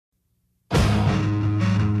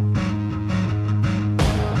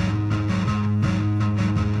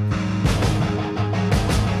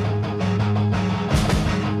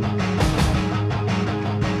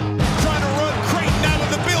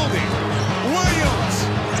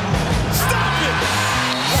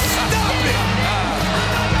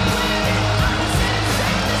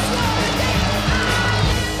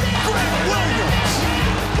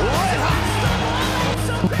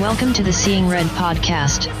Welcome to the Seeing Red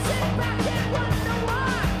podcast.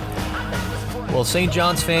 Well, St.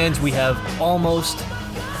 John's fans, we have almost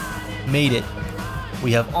made it.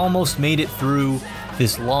 We have almost made it through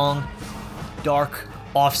this long, dark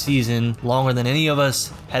offseason, longer than any of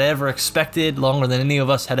us had ever expected, longer than any of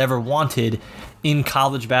us had ever wanted in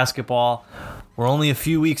college basketball. We're only a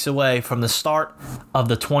few weeks away from the start of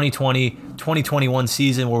the 2020-2021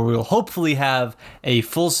 season, where we will hopefully have a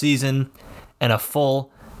full season and a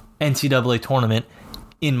full NCAA tournament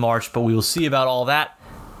in March, but we will see about all that.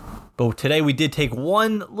 But today we did take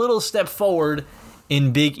one little step forward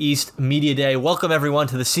in Big East Media Day. Welcome everyone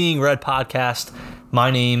to the Seeing Red podcast.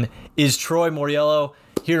 My name is Troy Moriello,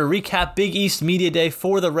 here to recap Big East Media Day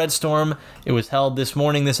for the Red Storm. It was held this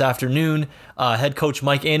afternoon. Head coach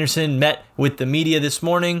Mike Anderson met with the media this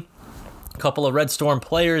morning. A couple of Red Storm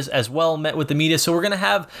players as well met with the media. So we're going to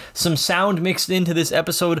have some sound mixed into this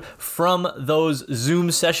episode from those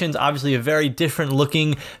Zoom sessions. Obviously a very different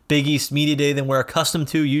looking Big East Media Day than we're accustomed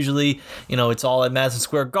to. Usually, it's all at Madison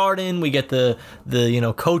Square Garden. We get the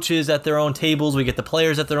coaches at their own tables. We get the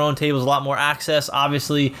players at their own tables. A lot more access,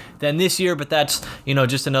 obviously, than this year. But that's,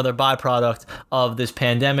 just another byproduct of this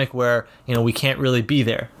pandemic where, we can't really be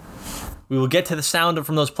there. We will get to the sound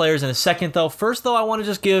from those players in a second, though. First, though, I want to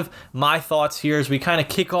just give my thoughts here as we kind of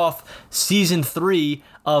kick off Season 3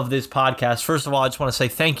 of this podcast. First of all, I just want to say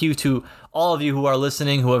thank you to all of you who are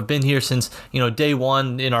listening, who have been here since, day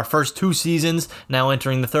one in our first 2 seasons, now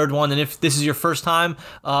entering the third one. And if this is your first time,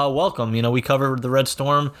 welcome. We cover the Red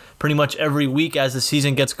Storm pretty much every week as the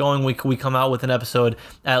season gets going. We come out with an episode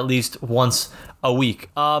at least once a week.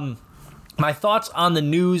 My thoughts on the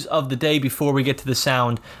news of the day before we get to the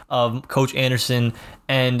sound of Coach Anderson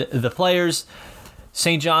and the players.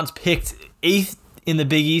 St. John's picked 8th in the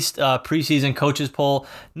Big East preseason coaches poll.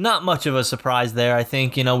 Not much of a surprise there. I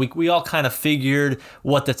think, we all kind of figured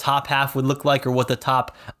what the top half would look like, or what the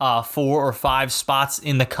top 4 or 5 spots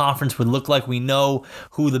in the conference would look like. We know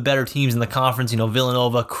who the better teams in the conference,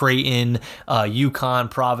 Villanova, Creighton,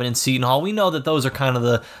 UConn, Providence, Seton Hall. We know that those are kind of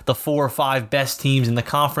the 4 or 5 best teams in the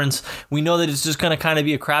conference. We know that it's just going to kind of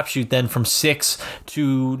be a crapshoot then from 6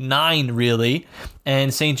 to 9, really.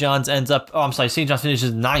 And St. John's St. John's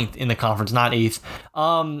finishes 9th in the conference, not 8th.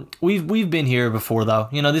 We've been here before, though.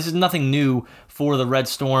 This is nothing new for the Red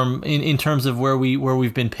Storm in terms of where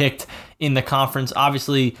we've been picked in the conference.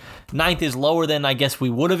 Obviously, 9th is lower than I guess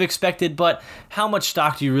we would have expected, but how much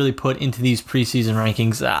stock do you really put into these preseason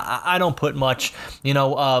rankings? I don't put much.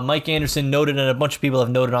 Mike Anderson noted, and a bunch of people have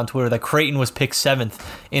noted on Twitter, that Creighton was picked 7th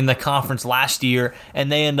in the conference last year,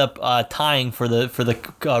 and they end up tying for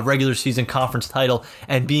the regular season conference title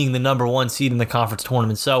and being the number 1 seed in the conference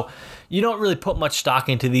tournament. So you don't really put much stock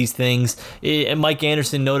into these things. And Mike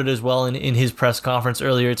Anderson noted as well in his press conference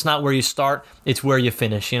earlier, it's not where you start, it's where you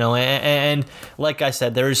finish. And like I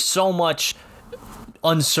said, there is so much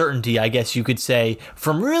uncertainty, I guess you could say,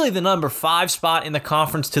 from really the number 5 spot in the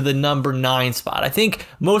conference to the number 9 spot. I think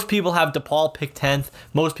most people have DePaul picked 10th.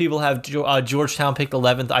 Most people have Georgetown picked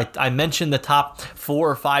 11th. I mentioned the top 4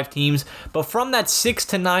 or 5 teams, but from that 6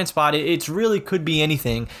 to 9 spot, it really could be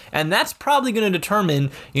anything. And that's probably going to determine,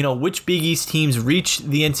 which Big East teams reach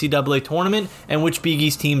the NCAA tournament and which Big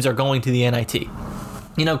East teams are going to the NIT.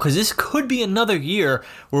 Because this could be another year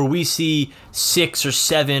where we see 6 or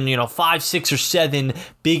 7, 5, 6 or 7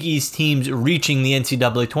 Big East teams reaching the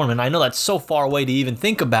NCAA tournament. I know that's so far away to even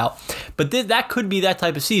think about, but that could be that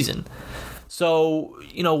type of season. So,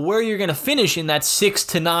 where you're going to finish in that 6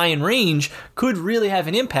 to 9 range could really have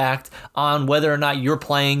an impact on whether or not you're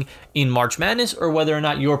playing in March Madness or whether or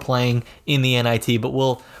not you're playing in the NIT. But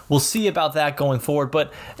we'll see about that going forward.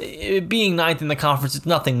 But being 9th in the conference, it's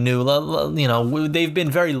nothing new. They've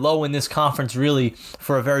been very low in this conference really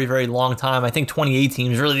for a very, very long time. I think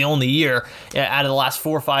 2018 is really the only year out of the last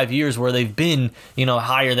 4 or 5 years where they've been,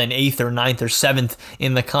 higher than 8th or 9th or 7th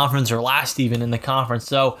in the conference, or last even in the conference.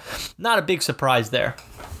 So not a big surprise there.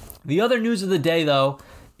 The other news of the day, though,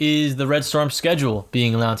 is the Red Storm schedule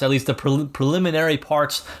being announced, at least the preliminary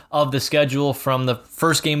parts of the schedule from the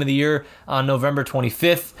first game of the year on November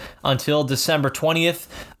 25th until December 20th.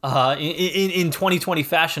 In 2020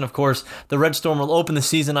 fashion, of course, the Red Storm will open the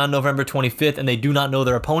season on November 25th, and they do not know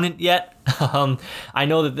their opponent yet. I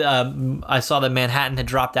know that I saw that Manhattan had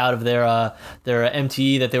dropped out of their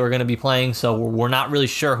MTE that they were going to be playing, so we're not really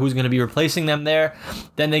sure who's going to be replacing them there.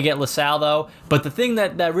 Then they get LaSalle, though. But the thing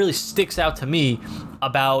that really sticks out to me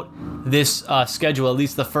about this schedule, at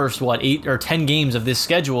least the first 8 or 10 games of this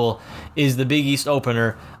schedule, is the Big East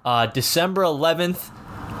opener, December 11th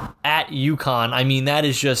at UConn. I mean, that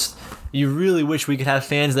is just you really wish we could have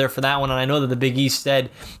fans there for that one. And I know that the Big East said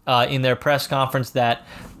in their press conference that,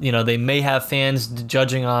 they may have fans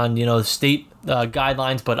judging on, state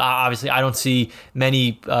guidelines, but obviously I don't see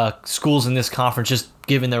many schools in this conference, just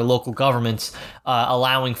given their local governments,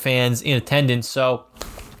 allowing fans in attendance. So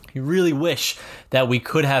you really wish that we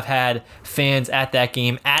could have had fans at that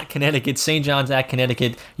game at Connecticut, St. John's at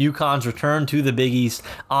Connecticut, UConn's return to the Big East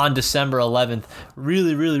on December 11th.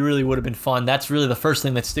 Really, really, really would have been fun. That's really the first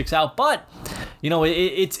thing that sticks out. But,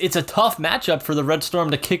 it's a tough matchup for the Red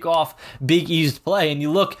Storm to kick off Big East play. And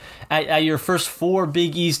you look at your first 4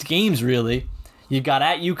 Big East games, really. You've got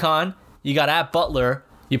at UConn, you got at Butler,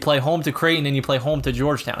 you play home to Creighton, and you play home to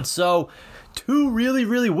Georgetown. So 2 really,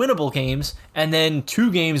 really winnable games, and then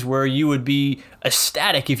 2 games where you would be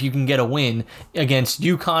ecstatic if you can get a win against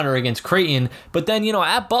UConn or against Creighton. But then,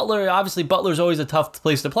 at Butler, obviously Butler's always a tough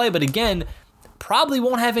place to play, but again, probably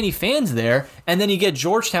won't have any fans there. And then you get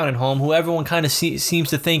Georgetown at home, who everyone kind of seems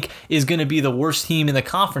to think is going to be the worst team in the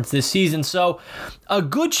conference this season. So a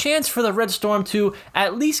good chance for the Red Storm to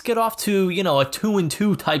at least get off to, a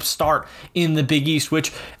 2-2 type start in the Big East,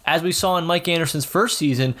 which, as we saw in Mike Anderson's first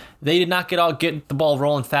season, they did not get the ball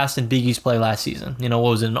rolling fast in Big East play last season. What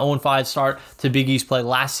was it, an 0-5 start to Big East play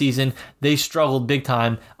last season? They struggled big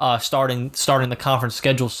time starting the conference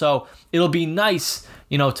schedule. So it'll be nice,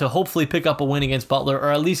 to hopefully pick up a win against Butler,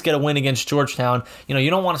 or at least get a win against Georgetown. You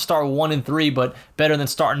don't want to start 1-3, but better than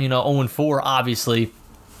starting, 0-4, obviously.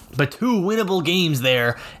 But 2 winnable games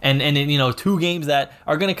there, and 2 games that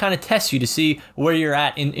are going to kind of test you to see where you're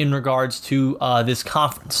at in regards to this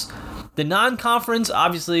conference. The non-conference,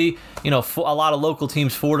 obviously, a lot of local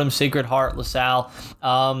teams, Fordham, Sacred Heart, LaSalle.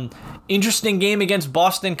 Interesting game against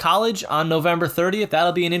Boston College on November 30th.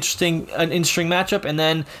 That'll be an interesting matchup. And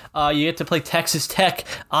then you get to play Texas Tech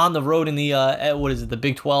on the road in the, the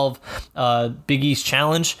Big 12 Big East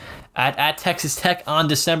Challenge at Texas Tech on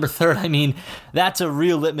December 3rd. I mean, that's a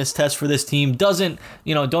real litmus test for this team. Don't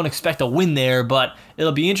expect a win there, but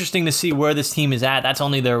it'll be interesting to see where this team is at. That's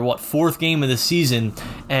only their, 4th game of the season,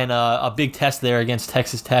 and a big test there against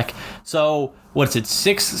Texas Tech. So, what's it,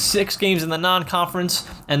 six games in the non-conference,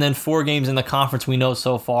 and then 4 games in the conference we know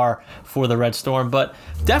so far for the Red Storm. But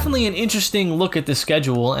definitely an interesting look at the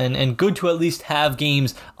schedule, and good to at least have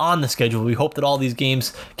games on the schedule. We hope that all these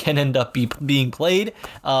games can end up being played.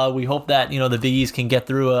 We hope that, the Big East can get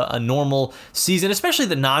through a normal season, especially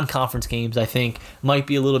the non-conference games. I think might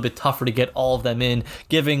be a little bit tougher to get all of them in,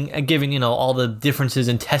 given all the differences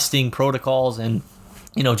in testing protocols and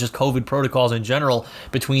just COVID protocols in general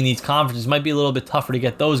between these conferences. Might be a little bit tougher to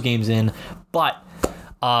get those games in, but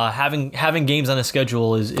having games on a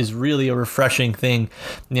schedule is really a refreshing thing.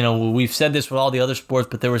 We've said this with all the other sports,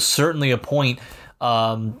 but there was certainly a point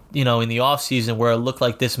in the off season where it looked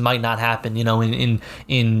like this might not happen, in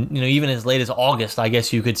even as late as August, I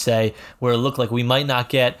guess you could say, where it looked like we might not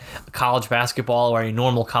get college basketball or a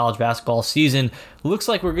normal college basketball season. Looks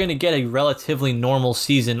like we're going to get a relatively normal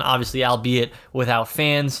season, obviously, albeit without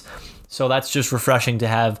fans. So that's just refreshing to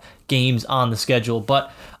have games on the schedule.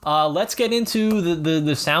 But let's get into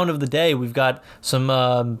the sound of the day. We've got some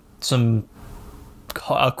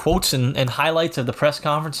quotes and highlights of the press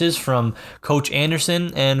conferences from Coach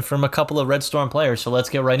Anderson and from a couple of Red Storm players. So let's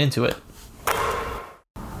get right into it.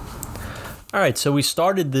 All right, so we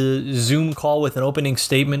started the Zoom call with an opening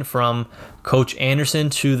statement from Coach Anderson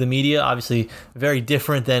to the media. Obviously, very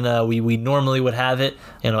different than we normally would have it.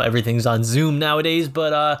 Everything's on Zoom nowadays.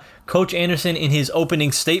 But Coach Anderson, in his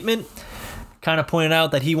opening statement, kind of pointed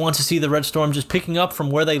out that he wants to see the Red Storm just picking up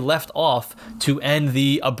from where they left off to end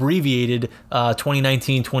the abbreviated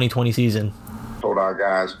 2019-2020 season. Told our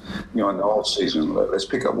guys, in the off season, let's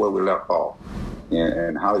pick up where we left off.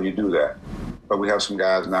 And how do you do that? But we have some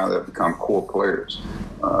guys now that have become core players.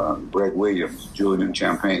 Greg Williams, Julian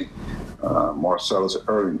Champagnie, Marcellus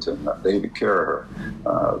Irvington, David Carraher.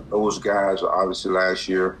 Those guys, obviously last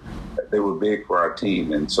year, they were big for our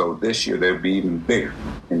team. And so this year they'll be even bigger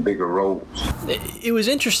in bigger roles. It was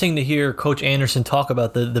interesting to hear Coach Anderson talk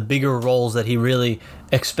about the bigger roles that he really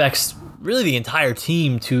expects really the entire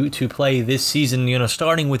team to play this season,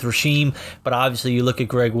 starting with Rasheem, but obviously you look at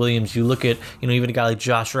Greg Williams, you look at, even a guy like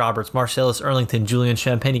Josh Roberts, Marcellus Irvington, Julian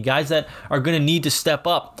Champagnie, guys that are going to need to step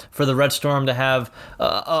up for the Red Storm to have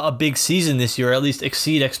a big season this year, or at least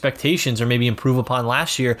exceed expectations or maybe improve upon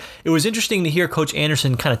last year. It was interesting to hear Coach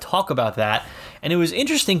Anderson kind of talk about that. And it was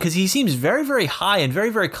interesting because he seems very, very high and very,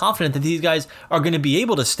 very confident that these guys are going to be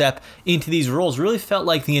able to step into these roles. Really felt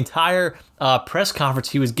like the entire press conference,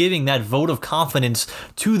 he was giving that vote of confidence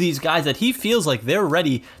to these guys that he feels like they're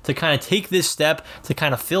ready to kind of take this step to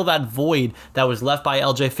kind of fill that void that was left by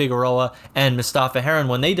LJ Figueroa and Mustafa Heron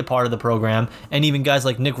when they departed the program, and even guys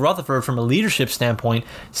like Nick Rutherford from a leadership standpoint.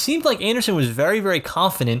 Seemed like Anderson was very, very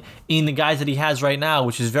confident in the guys that he has right now,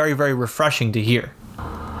 which is very, very refreshing to hear.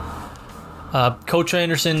 Coach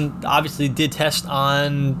Anderson obviously did test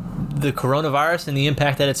on the coronavirus and the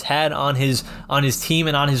impact that it's had on his team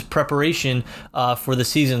and on his preparation for the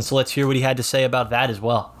season. So let's hear what he had to say about that as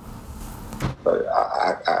well. But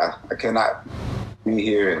I cannot be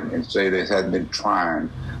here and say this hasn't been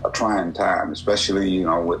a trying time, especially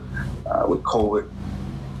with COVID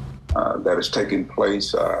that is taking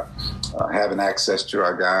place. Having access to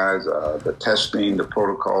our guys, the testing, the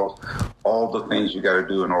protocols, all the things you got to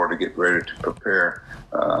do in order to get ready to prepare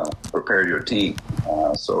your team.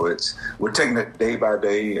 So we're taking it day by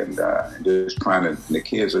day and just trying to. The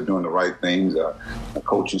kids are doing the right things. The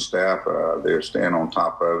coaching staff, they're staying on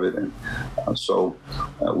top of it, and so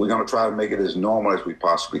we're going to try to make it as normal as we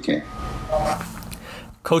possibly can.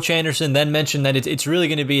 Coach Anderson then mentioned that it's really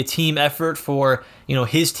going to be a team effort for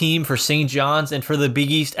his team, for St. John's, and for the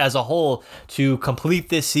Big East as a whole to complete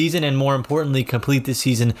this season, and more importantly, complete this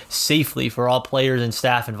season safely for all players and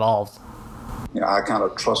staff involved. I kind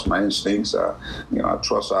of trust my instincts. I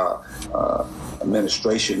trust our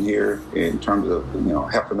administration here in terms of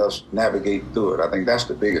helping us navigate through it. I think that's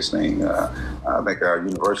the biggest thing. I think our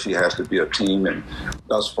university has to be a team, and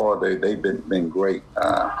thus far they've been great.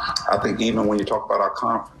 I think even when you talk about our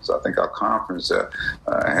conference, I think our conference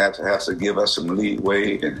has to give us some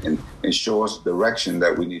leeway and show us the direction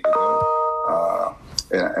that we need to go.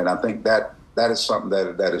 And I think that is something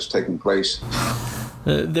that is taking place.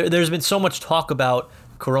 There's been so much talk about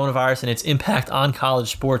coronavirus and its impact on college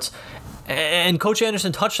sports. And Coach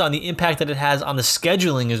Anderson touched on the impact that it has on the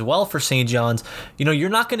scheduling as well for St. John's. You're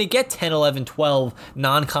not going to get 10, 11, 12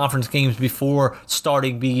 non-conference games before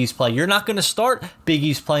starting Big East play. You're not going to start Big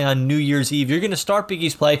East play on New Year's Eve. You're going to start Big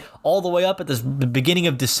East play all the way up at the beginning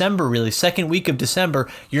of December, really, second week of December.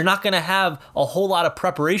 You're not going to have a whole lot of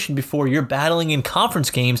preparation before you're battling in conference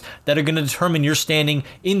games that are going to determine your standing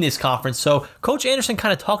in this conference. So Coach Anderson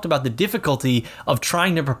kind of talked about the difficulty of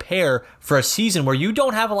trying to prepare for a season where you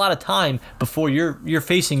don't have a lot of time before you're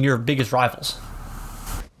facing your biggest rivals.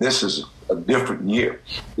 This is a different year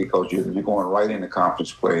because you're going right into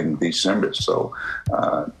conference play in December. So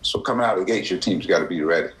coming out of the gates, your team's got to be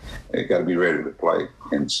ready. They got to be ready to play.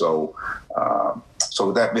 And so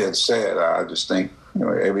with that being said, I just think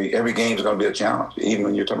every game is going to be a challenge. Even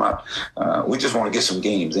when you're talking about, we just want to get some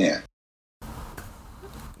games in.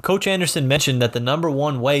 Coach Anderson mentioned that the number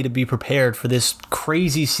one way to be prepared for this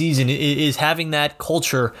crazy season is having that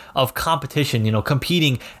culture of competition,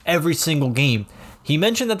 competing every single game. He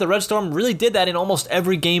mentioned that the Red Storm really did that in almost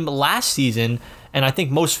every game last season, and I think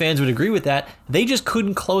most fans would agree with that. They just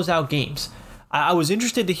couldn't close out games. I was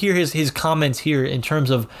interested to hear his comments here in terms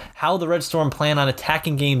of how the Red Storm plan on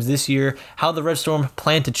attacking games this year, how the Red Storm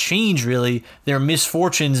plan to change, really, their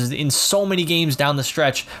misfortunes in so many games down the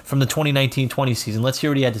stretch from the 2019-20 season. Let's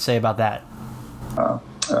hear what he had to say about that.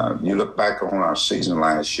 You look back on our season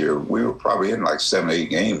last year, we were probably in like 7 or 8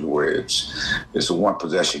 games where it's a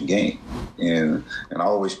one-possession game. And I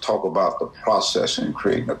always talk about the process and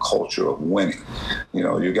creating a culture of winning.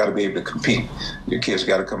 You got to be able to compete. Your kids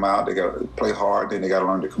got to come out, they got to play hard, then they got to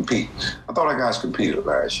learn to compete. I thought our guys competed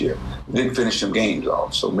last year. We didn't finish some games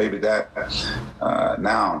off. So maybe that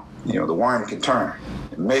now, the worm can turn.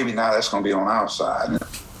 And maybe now that's going to be on our side.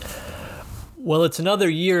 Well, it's another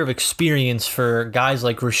year of experience for guys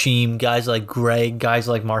like Rasheem, guys like Greg, guys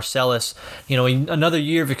like Marcellus. Another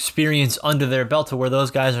year of experience under their belt to where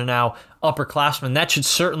those guys are now upperclassmen. That should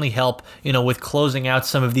certainly help, with closing out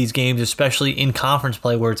some of these games, especially in conference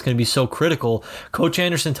play where it's going to be so critical. Coach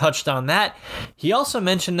Anderson touched on that. He also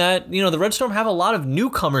mentioned that, the Red Storm have a lot of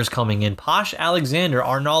newcomers coming in. Posh Alexander,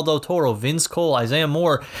 Arnaldo Toro, Vince Cole, Isaiah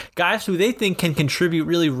Moore, guys who they think can contribute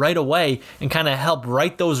really right away and kind of help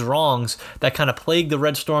right those wrongs that kind of plagued the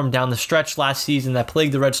Red Storm down the stretch last season, that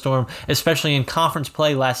plagued the Red Storm, especially in conference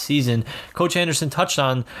play last season. Coach Anderson touched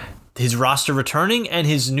on his roster returning and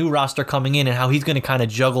his new roster coming in and how he's going to kind of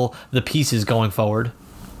juggle the pieces going forward.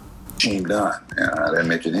 Rasheem Dunn, I didn't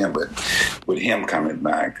mention him, but with him coming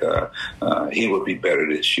back, he would be better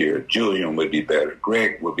this year. Julian would be better.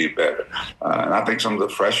 Greg would be better. And I think some of the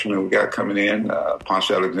freshmen we got coming in, Ponce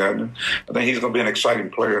Alexander, I think he's going to be an exciting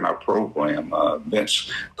player in our program. Vince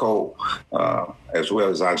Cole, as well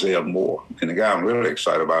as Isaiah Moore. And the guy I'm really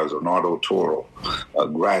excited about is Arnaldo Toro, a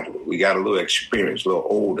graduate. We got a little experience, a little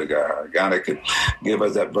older guy, a guy that could give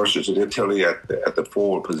us that versatility at the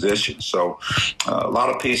forward position. So a lot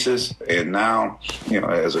of pieces, and now,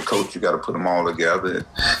 as a coach, you got to put them all together.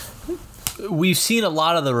 We've seen a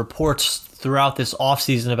lot of the reports throughout this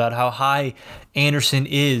offseason about how high Anderson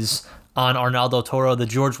is on Arnaldo Toro, the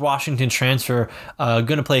George Washington transfer,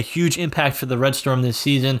 going to play a huge impact for the Red Storm this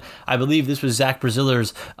season. I believe this was Zach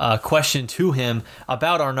Braziller's question to him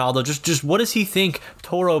about Arnaldo. Just what does he think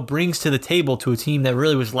Toro brings to the table to a team that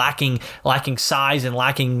really was lacking size and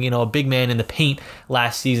lacking a big man in the paint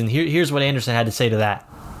last season? Here's what Anderson had to say to that.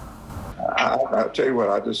 I'll tell you what,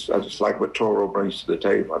 I just like what Toro brings to the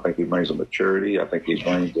table. I think he brings a maturity. I think he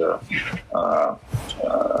brings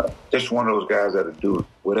just one of those guys that'll do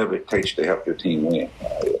whatever it takes to help your team win.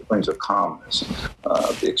 It brings a calmness,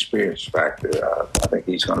 the experience factor. I think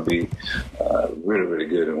he's going to be really, really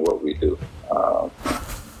good in what we do.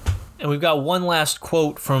 And we've got one last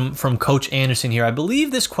quote from Coach Anderson here. I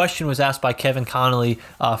believe this question was asked by Kevin Connolly,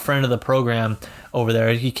 a friend of the program over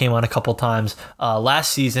there. He came on a couple times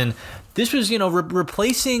last season. This was,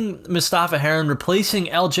 replacing Mustafa Heron, replacing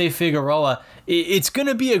LJ Figueroa. It's going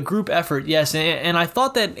to be a group effort, yes. And I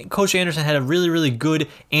thought that Coach Anderson had a really, really good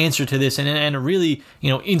answer to this and a really,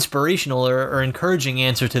 inspirational or encouraging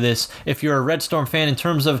answer to this if you're a Red Storm fan in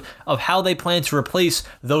terms of how they plan to replace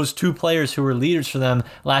those two players who were leaders for them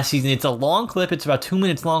last season. It's a long clip. It's about 2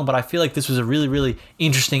 minutes long, but I feel like this was a really, really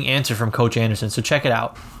interesting answer from Coach Anderson. So check it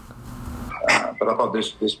out. But I thought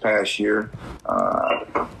this past year,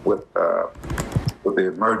 with the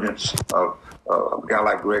emergence of a guy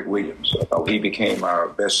like Greg Williams, I thought he became our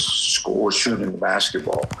best scorer shooting in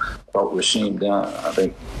basketball. I thought Rasheem Dunn, I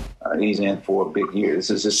think he's in for a big year. This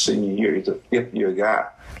is his senior year. He's a fifth-year guy.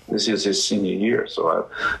 This is his senior year, so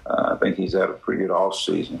I think he's had a pretty good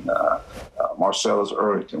offseason. Marcellus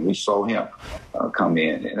Earlington, we saw him come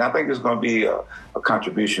in, and I think there's going to be a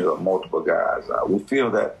contribution of multiple guys. We feel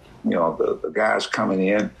that the guys coming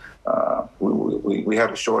in, we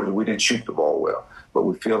had a shortage. We didn't shoot the ball well. But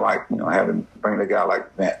we feel like, bringing a guy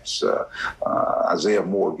like Vince, Isaiah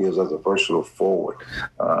Moore gives us a versatile forward.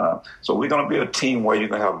 So we're going to be a team where you're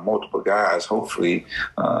going to have multiple guys, hopefully,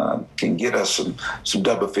 can get us some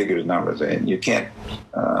double figures numbers. And you can't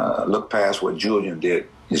look past what Julian did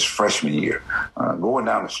his freshman year. Going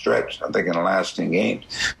down the stretch, I think in the last 10 games,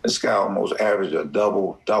 this guy almost averaged a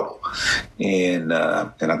double-double. And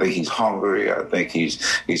I think he's hungry. I think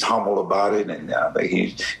he's humble about it. And I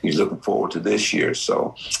think he's looking forward to this year.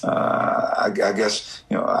 So I guess,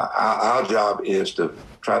 our job is to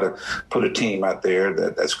try to put a team out there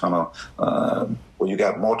that's going to where you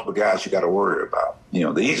got multiple guys you got to worry about.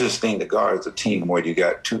 The easiest thing to guard is a team where you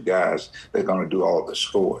got two guys that are going to do all the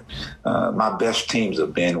scoring. My best teams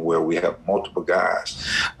have been where we have multiple guys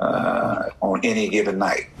on any given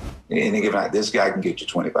night. This guy can get you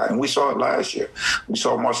 25. And we saw it last year. We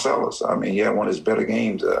saw Marcellus. I mean, he had one of his better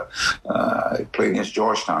games. He played against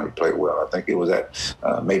Georgetown. He played well. I think it was at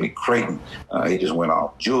maybe Creighton. He just went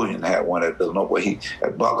off. Julian had one at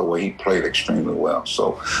Butler where he played extremely well.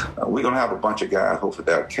 So we're going to have a bunch of guys, hopefully,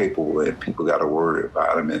 that are capable, and people got to worry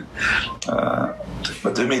about them. And,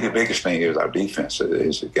 but to me, the biggest thing is our defense.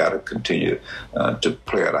 Is it got to continue to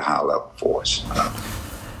play at a high level for us.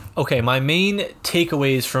 Okay, my main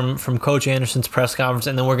takeaways from Coach Anderson's press conference,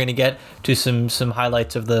 and then we're going to get to some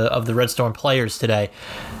highlights of the Red Storm players today.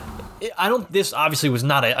 This obviously was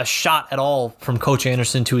not a shot at all from Coach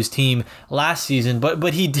Anderson to his team last season,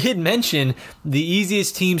 but he did mention the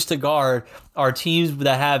easiest teams to guard are teams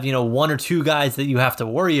that have one or two guys that you have to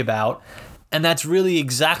worry about. And that's really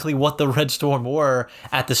exactly what the Red Storm were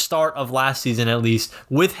at the start of last season, at least,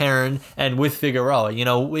 with Heron and with Figueroa.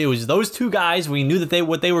 It was those two guys. We knew that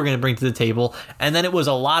what they were going to bring to the table. And then it was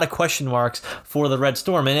a lot of question marks for the Red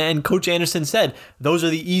Storm. And Coach Anderson said those are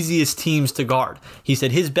the easiest teams to guard. He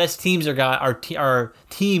said his best teams are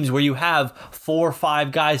teams where you have 4 or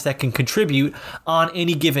 5 guys that can contribute on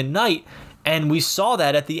any given night. And we saw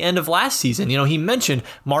that at the end of last season. He mentioned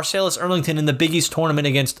Marcellus Earlington in the Big East tournament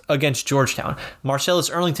against Georgetown, Marcellus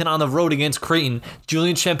Earlington on the road against Creighton,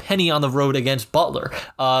 Julian Champagnie on the road against Butler,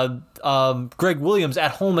 Greg Williams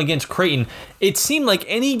at home against Creighton. It seemed like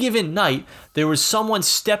any given night there was someone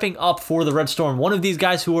stepping up for the Red Storm, one of these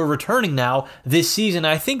guys who are returning now this season.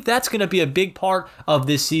 I think that's going to be a big part of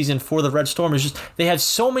this season for the Red Storm. Is just they have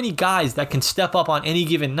so many guys that can step up on any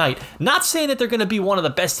given night. Not saying that they're going to be one of the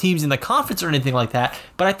best teams in the conference confidence or anything like that,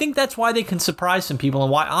 but I think that's why they can surprise some people,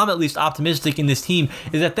 and why I'm at least optimistic in this team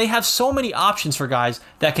is that they have so many options for guys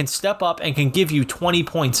that can step up and can give you 20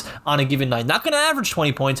 points on a given night. Not going to average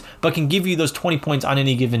 20 points, but can give you those 20 points on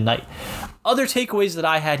any given night. Other takeaways that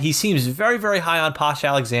I had, he seems very, very high on Posh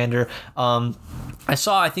Alexander.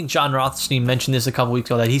 I think John Rothstein mentioned this a couple weeks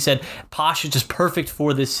ago, that he said Posh is just perfect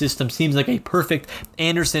for this system. Seems like a perfect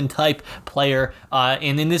Anderson-type player.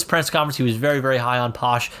 And in this press conference, he was very, very high on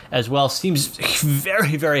Posh as well. Seems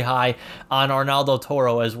very, very high on Arnaldo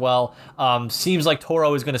Toro as well. Seems like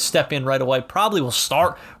Toro is going to step in right away. Probably will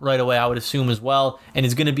start right away, I would assume, as well, and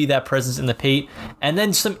is going to be that presence in the paint. And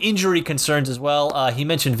then some injury concerns as well. He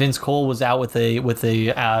mentioned Vince Cole was out with it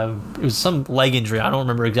was some leg injury. I don't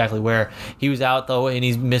remember exactly where. He was out, though, and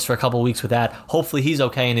he's missed for a couple of weeks with that. Hopefully he's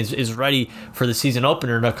okay and is ready for the season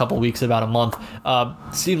opener in a couple of weeks, about a month.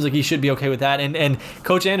 Seems like he should be okay with that. And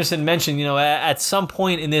Coach Anderson mentioned, at some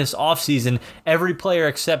point in this offseason, every player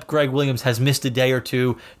except Greg Williams has missed a day or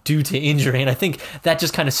two due to injury. And I think that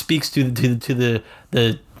just kind of speaks to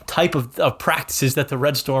the type of practices that the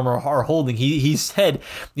Red Storm are holding. He said,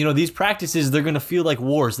 these practices, they're going to feel like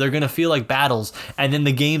wars. They're going to feel like battles. And then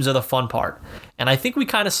the games are the fun part. And I think we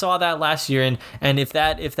kind of saw that last year. And if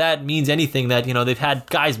that means anything, that they've had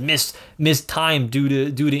guys miss time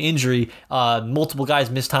due to injury, multiple guys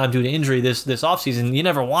miss time due to injury this offseason. You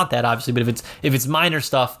never want that, obviously. But if it's minor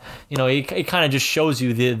stuff, it kind of just shows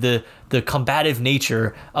you the combative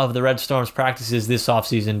nature of the Red Storm's practices this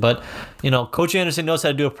offseason. But Coach Anderson knows how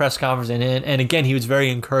to do a press conference, and again, he was very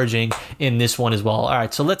encouraging in this one as well. All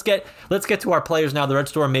right, so let's get to our players now. The Red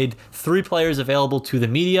Storm made 3 players available to the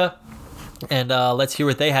media. And let's hear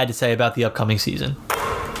what they had to say about the upcoming season.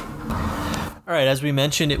 All right, as we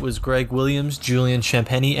mentioned, it was Greg Williams, Julian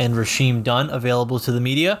Champagnie, and Rasheem Dunn available to the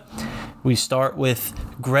media. We start with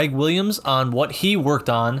Greg Williams on what he worked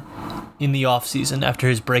on in the offseason after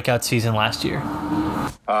his breakout season last year.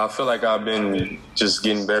 I feel like I've been just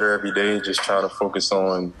getting better every day, just trying to focus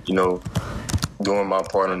on, doing my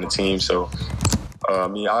part on the team. So,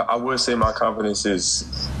 I would say my confidence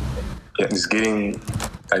is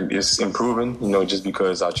it's improving, just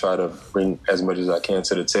because I try to bring as much as I can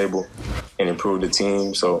to the table and improve the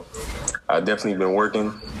team. So I've definitely been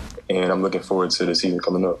working, and I'm looking forward to the season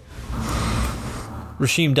coming up.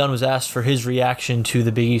 Rasheem Dunn was asked for his reaction to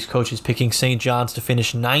the Big East coaches picking St. John's to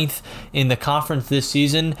finish 9th in the conference this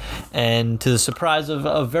season, and to the surprise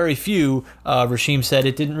of very few, Rasheem said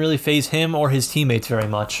it didn't really faze him or his teammates very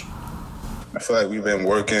much. I feel like we've been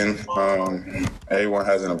working. Everyone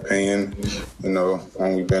has an opinion,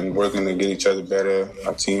 and we've been working to get each other better,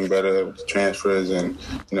 our team better, with transfers and,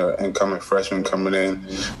 incoming freshmen coming in.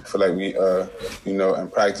 I feel like we, in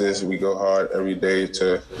practice, we go hard every day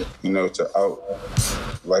to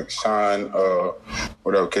shine,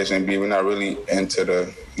 whatever case may be. We're not really into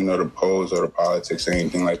the, the polls or the politics or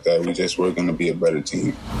anything like that. We just working to be a better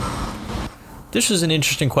team. This was an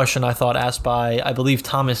interesting question, I thought, asked by, I believe,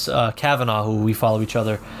 Thomas Kavanaugh, who we follow each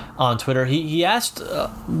other on Twitter. He asked,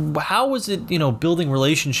 how was it, building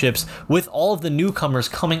relationships with all of the newcomers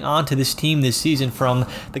coming onto this team this season from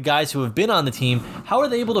the guys who have been on the team? How are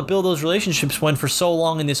they able to build those relationships when for so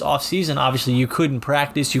long in this offseason, obviously, you couldn't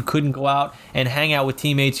practice, you couldn't go out and hang out with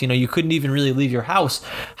teammates, you couldn't even really leave your house?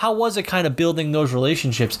 How was it kind of building those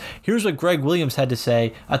relationships? Here's what Greg Williams had to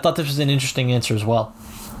say. I thought this was an interesting answer as well.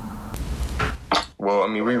 Well,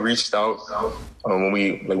 we reached out when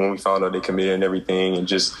we found out they committed and everything, and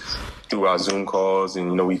just through our Zoom calls,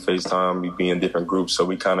 and we FaceTime, we'd be in different groups, so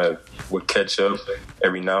we kind of would catch up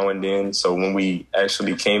every now and then. So when we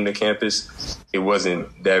actually came to campus, it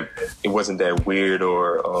wasn't that weird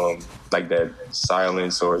or like that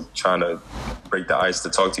silence or trying to break the ice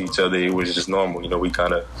to talk to each other. It was just normal. We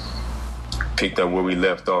kind of picked up where we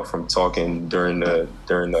left off from talking during the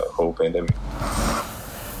whole pandemic.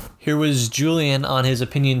 Here was Julian on his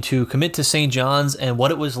opinion to commit to St. John's and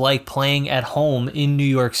what it was like playing at home in New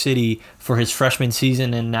York City for his freshman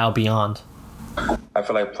season and now beyond. I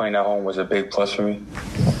feel like playing at home was a big plus for me.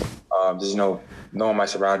 Just knowing my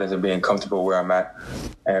surroundings and being comfortable where I'm at.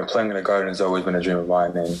 And playing in the Garden has always been a dream of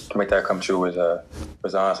mine. And to make that come true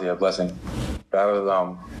was honestly a blessing. But I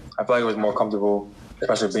feel like it was more comfortable,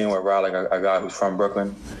 especially being with Rod, like a guy who's from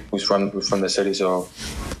Brooklyn, who's from the city. So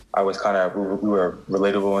I was we were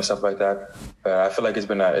relatable and stuff like that. But I feel like it's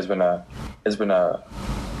been to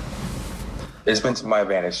my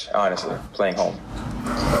advantage, honestly, playing home.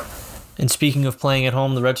 And speaking of playing at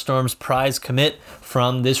home, the Red Storm's prize commit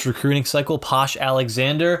from this recruiting cycle, Posh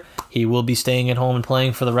Alexander, he will be staying at home and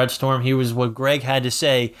playing for the Red Storm. Here was what Greg had to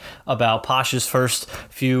say about Posh's first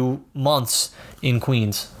few months in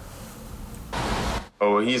Queens.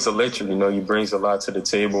 Oh, he's electric. He brings a lot to the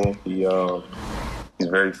table. He's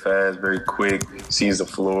very fast, very quick. Sees the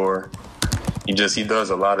floor. He does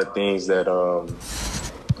a lot of things that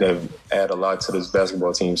add a lot to this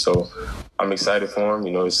basketball team. So I'm excited for him.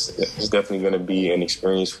 It's definitely going to be an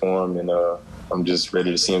experience for him, and I'm just ready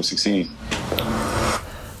to see him succeed.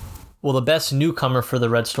 Well, the best newcomer for the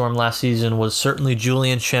Red Storm last season was certainly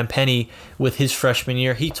Julian Champagnie with his freshman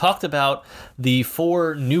year. He talked about the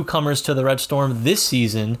 4 newcomers to the Red Storm this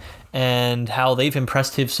season and how they've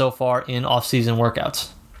impressed him so far in off-season workouts.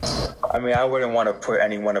 I mean, I wouldn't want to put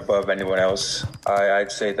anyone above anyone else.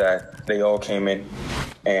 I'd say that they all came in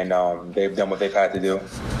and they've done what they've had to do.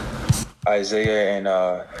 Isaiah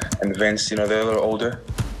and Vince, they're a little older,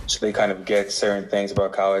 so they kind of get certain things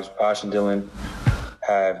about college. Posh and Dylan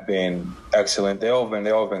have been excellent. They've all been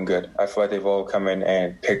good. I feel like they've all come in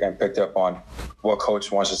and picked up on what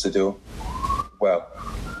coach wants us to do well,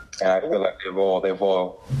 and I feel like they've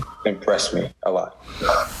all impressed me a lot.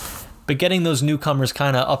 But getting those newcomers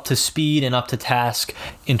kind of up to speed and up to task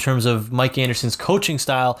in terms of Mike Anderson's coaching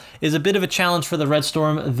style is a bit of a challenge for the Red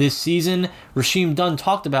Storm this season. Rasheem Dunn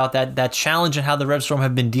talked about that challenge and how the Red Storm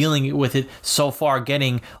have been dealing with it so far,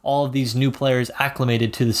 getting all of these new players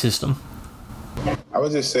acclimated to the system. I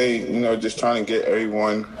would just say, just trying to get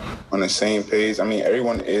everyone on the same page. I mean,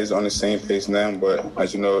 everyone is on the same page now, but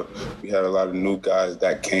as you know, we have a lot of new guys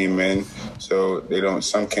that came in. So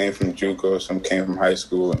some came from JUCO, some came from high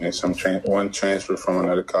school, and one transferred from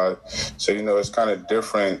another college. So, it's kind of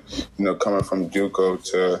different, coming from JUCO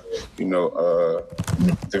to,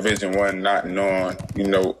 Division I, not knowing,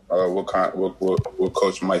 what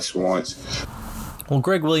Coach Mike wants. Well,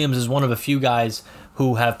 Greg Williams is one of a few guys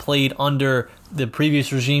who have played under the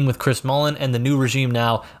previous regime with Chris Mullin and the new regime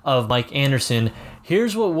now of Mike Anderson.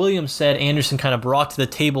 Here's what Williams said Anderson kind of brought to the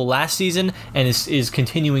table last season and is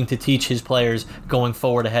continuing to teach his players going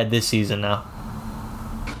forward ahead this season now.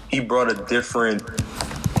 He brought a different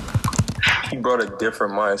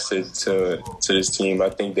mindset to this team. I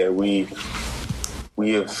think that we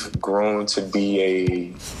have grown to be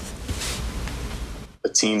a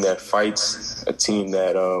team that fights, a team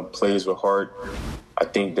that plays with heart. I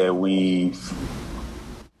think that we've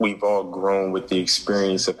all grown with the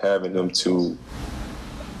experience of having them to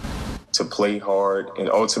play hard and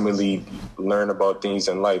ultimately learn about things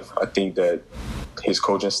in life. I think that his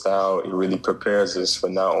coaching style, it really prepares us for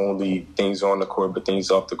not only things on the court, but things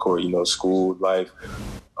off the court, school, life,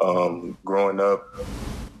 growing up.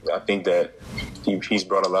 I think that he's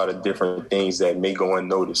brought a lot of different things that may go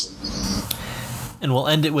unnoticed. And we'll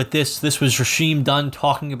end it with this. This was Rasheem Dunn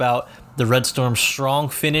talking about the Red Storm's strong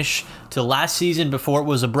finish to last season before it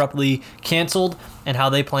was abruptly canceled and how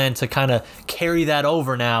they plan to kind of carry that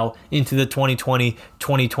over now into the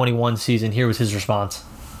 2020-2021 season. Here was his response.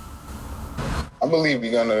 I believe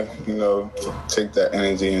we're going to, take that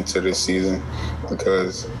energy into this season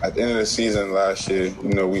because at the end of the season last year,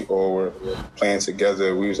 we all were playing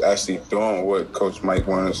together. We was actually doing what Coach Mike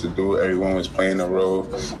wanted us to do. Everyone was playing a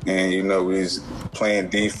role and, we was playing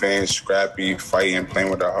defense, scrappy, fighting, playing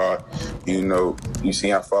with our heart. You see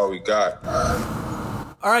how far we got.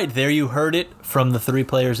 All right, there you heard it from the 3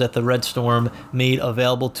 players that the Red Storm made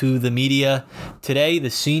available to the media today.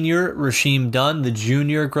 The senior, Rasheem Dunn, the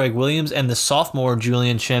junior, Greg Williams, and the sophomore,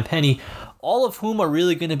 Julian Champagnie, all of whom are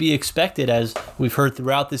really going to be expected, as we've heard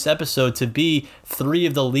throughout this episode, to be 3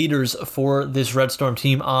 of the leaders for this Red Storm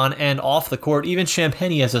team on and off the court. Even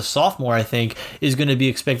Champagnie, as a sophomore, I think, is going to be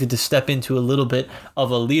expected to step into a little bit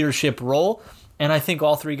of a leadership role. And I think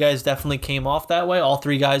all 3 guys definitely came off that way. All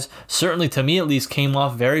 3 guys, certainly to me at least, came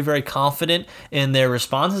off very, very confident in their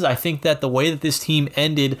responses. I think that the way that this team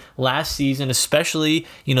ended last season, especially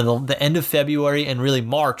the end of February and really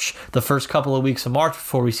March, the first couple of weeks of March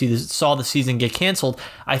before we saw the season get canceled,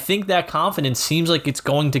 I think that confidence seems like it's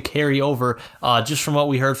going to carry over just from what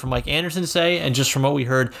we heard from Mike Anderson say and just from what we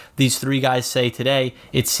heard these 3 guys say today.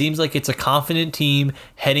 It seems like it's a confident team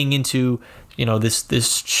heading into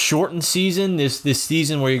this shortened season, this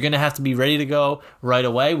season where you're going to have to be ready to go right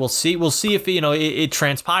away. We'll see if it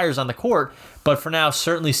transpires on the court, but for now,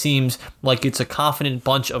 certainly seems like it's a confident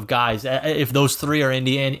bunch of guys. If those 3 are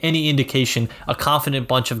any indication, a confident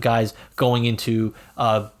bunch of guys going into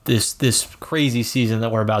this crazy season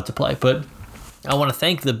that we're about to play. But I want to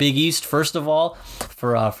thank the Big East first of all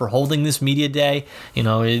for holding this media day.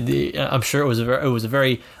 I'm sure it was a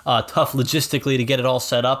very tough logistically to get it all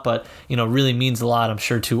set up, but really means a lot, I'm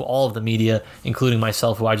sure, to all of the media, including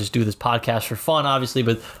myself, who I just do this podcast for fun, obviously,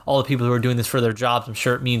 but all the people who are doing this for their jobs. I'm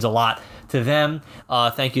sure it means a lot to them.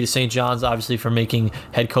 Thank you to St. John's, obviously, for making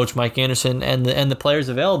head coach Mike Anderson and the players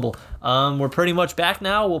available we're pretty much back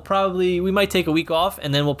now. We might take a week off,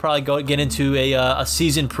 and then we'll probably get into a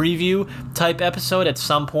season preview type episode at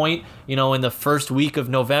some point, in the first week of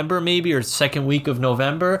November maybe, or second week of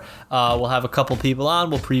November. We'll have a couple people on.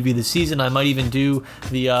 We'll preview the season. I might even do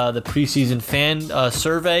the preseason fan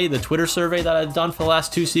survey, the Twitter survey that I've done for the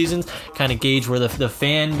last 2 seasons, kind of gauge where the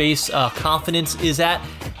fan base confidence is at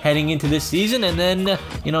heading into this season. And then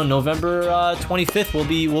November 25th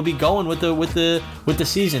we'll be going with the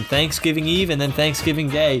season. Thanksgiving Eve and then Thanksgiving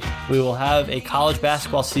Day, we will have a college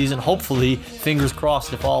basketball season, hopefully, fingers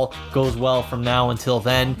crossed, if all goes well from now until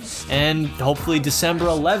then. And hopefully December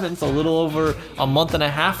 11th, a little over a month and a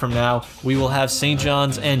half from now, we will have St.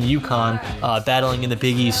 John's and UConn battling in the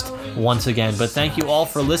Big East once again. But thank you all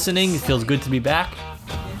for listening. It feels good to be back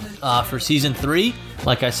for season 3.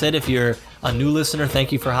 Like I said, if you're a new listener,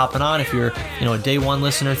 thank you for hopping on. If you're a day one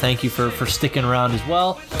listener, thank you for sticking around as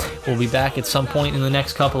well. We'll be back at some point in the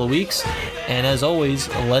next couple of weeks. And as always,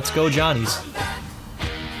 let's go Johnnies.